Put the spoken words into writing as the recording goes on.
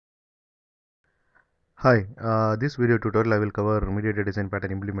Hi, this video tutorial I will cover Mediator Design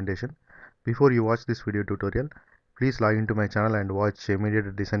Pattern implementation. Before you watch this video tutorial, please log into my channel and watch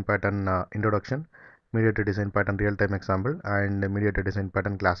Mediator Design Pattern introduction, Mediator Design Pattern real-time example, and Mediator Design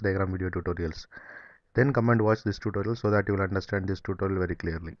Pattern class diagram video tutorials. Then come and watch this tutorial so that you will understand this tutorial very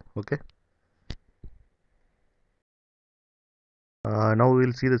clearly. Okay. Now we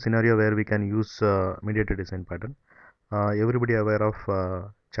will see the scenario where we can use Mediator Design Pattern. Everybody aware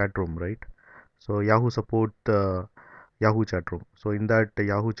of chat room, right? So Yahoo support Yahoo chat room. So in that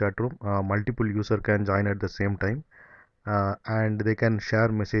Yahoo chat room, multiple user can join at the same time, and they can share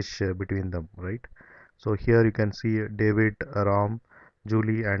message between them, right? So here you can see David, Ram,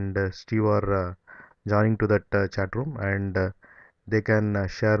 Julie, and Steve are joining to that chat room, and they can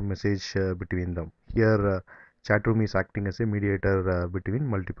share message between them. Here, chat room is acting as a mediator between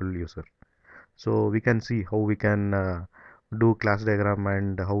multiple user. So we can see how we can do class diagram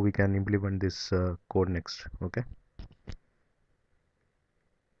and how we can implement this code next. Okay.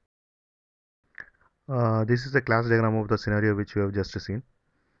 This is the class diagram of the scenario which we have just seen.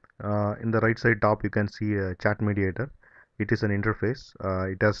 In the right side top, you can see a chat mediator. It is an interface.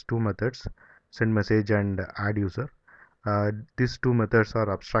 It has two methods, send message and add user. These two methods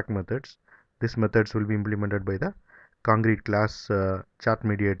are abstract methods. These methods will be implemented by the concrete class chat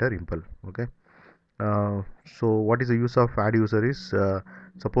mediator impl. Okay. So what is the use of add user is,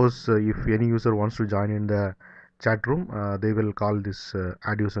 suppose if any user wants to join in the chat room, they will call this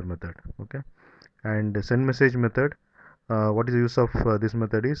add user method. Okay. And send message method, what is the use of this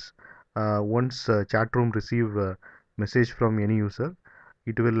method is, once chat room receive message from any user,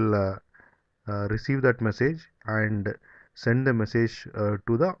 it will receive that message and send the message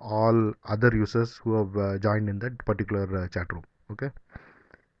to the all other users who have joined in that particular chat room. Okay.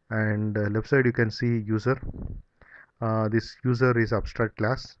 And left side you can see user. This user is abstract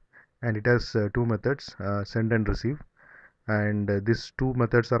class, and it has two methods, send and receive, and these two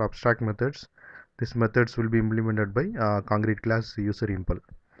methods are abstract methods. These methods will be implemented by concrete class user impl.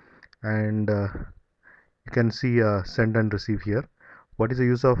 And you can see send and receive here. What is the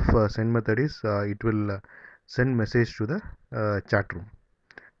use of send method is, it will send message to the chat room,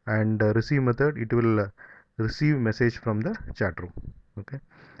 and receive method, it will receive message from the chat room. Okay.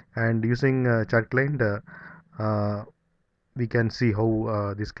 And using chat client, we can see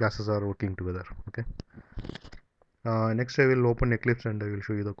how these classes are working together. Okay. Next I will open Eclipse and I will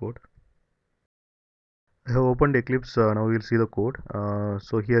show you the code. I have opened Eclipse. Now we will see the code.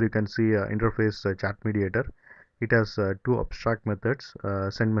 So here you can see interface chat mediator. It has two abstract methods,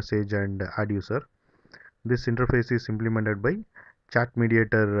 send message and add user. This interface is implemented by chat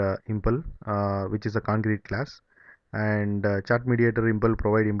mediator impl, which is a concrete class, and chat mediator impl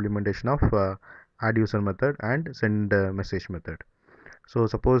provide implementation of add user method and send message method. So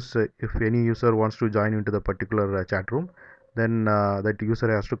suppose if any user wants to join into the particular chat room, then that user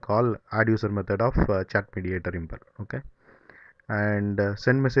has to call add user method of chat mediator impl. Okay. And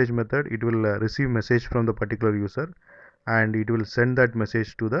send message method, it will receive message from the particular user, and it will send that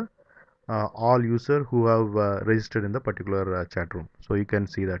message to the all user who have registered in the particular chat room. So you can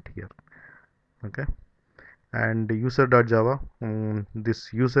see that here. Okay. And user.java,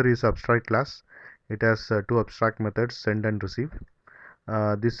 this user is abstract class. It has two abstract methods, send and receive.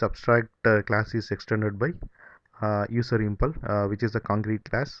 This abstract class is extended by user impl, which is a concrete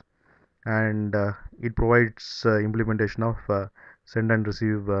class, and it provides implementation of send and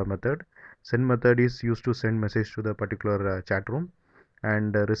receive method. Send method is used to send message to the particular chat room,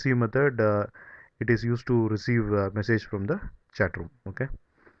 and receive method, it is used to receive message from the chat room. Okay.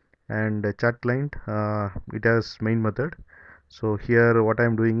 And chat client, it has main method. So here what I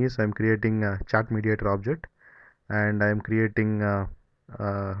am doing is I am creating a chat mediator object, and I am creating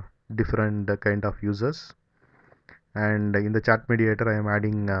uh, different kind of users, and in the chat mediator I am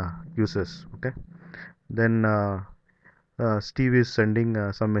adding users. Okay. Then Steve is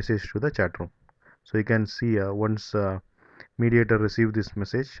sending some message to the chat room. So you can see once mediator receive this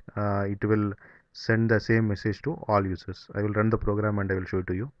message, it will send the same message to all users. I will run the program and I will show it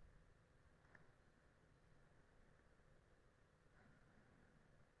to you.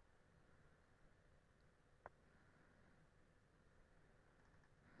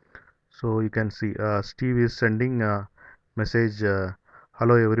 So you can see Steve is sending a message,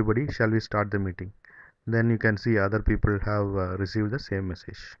 hello everybody, shall we start the meeting. Then you can see other people have received the same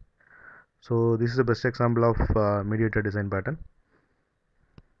message. So this is the best example of mediator design pattern.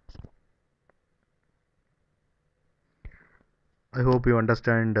 I hope you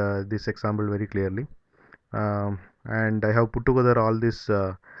understand this example very clearly. And I have put together all this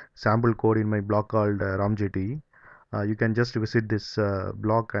sample code in my blog called RamJTE. You can just visit this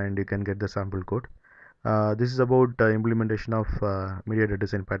blog and you can get the sample code. This is about implementation of Mediator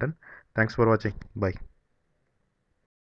Design Pattern. Thanks for watching. Bye.